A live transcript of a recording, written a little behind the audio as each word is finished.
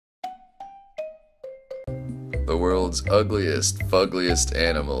The world's ugliest, fuggliest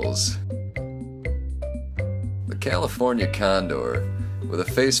animals. The California condor. With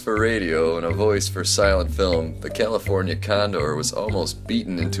a face for radio and a voice for silent film, the California condor was almost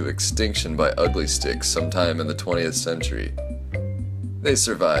beaten into extinction by ugly sticks sometime in the 20th century. They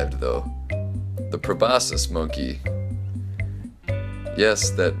survived, though. The proboscis monkey.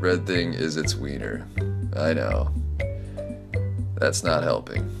 Yes, that red thing is its wiener. I know. That's not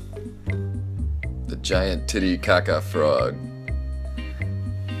helping. The giant titty caca frog.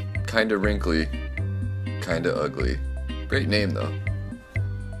 Kinda wrinkly, kinda ugly. Great name, though.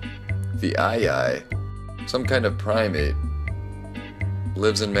 The aye-aye. Some kind of primate.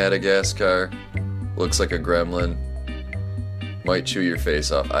 Lives in Madagascar. Looks like a gremlin. Might chew your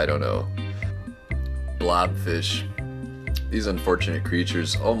face off, I don't know. Blobfish. These unfortunate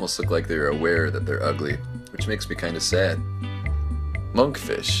creatures almost look like they're aware that they're ugly, which makes me kinda sad.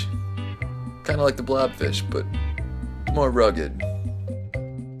 Monkfish. Kinda like the blobfish, but more rugged.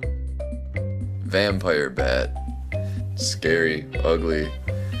 Vampire bat. Scary, ugly,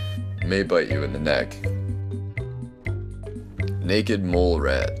 may bite you in the neck. Naked mole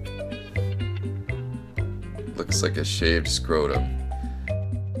rat. Looks like a shaved scrotum.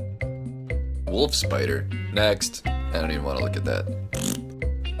 Wolf spider. Next. I don't even want to look at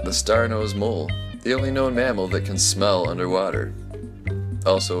that. The star-nosed mole. The only known mammal that can smell underwater.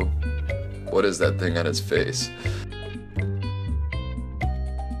 Also, what is that thing on its face?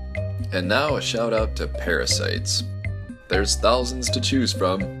 And now a shout out to parasites. There's thousands to choose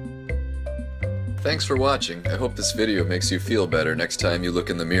from. Thanks for watching. I hope this video makes you feel better next time you look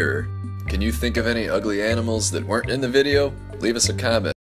in the mirror. Can you think of any ugly animals that weren't in the video? Leave us a comment.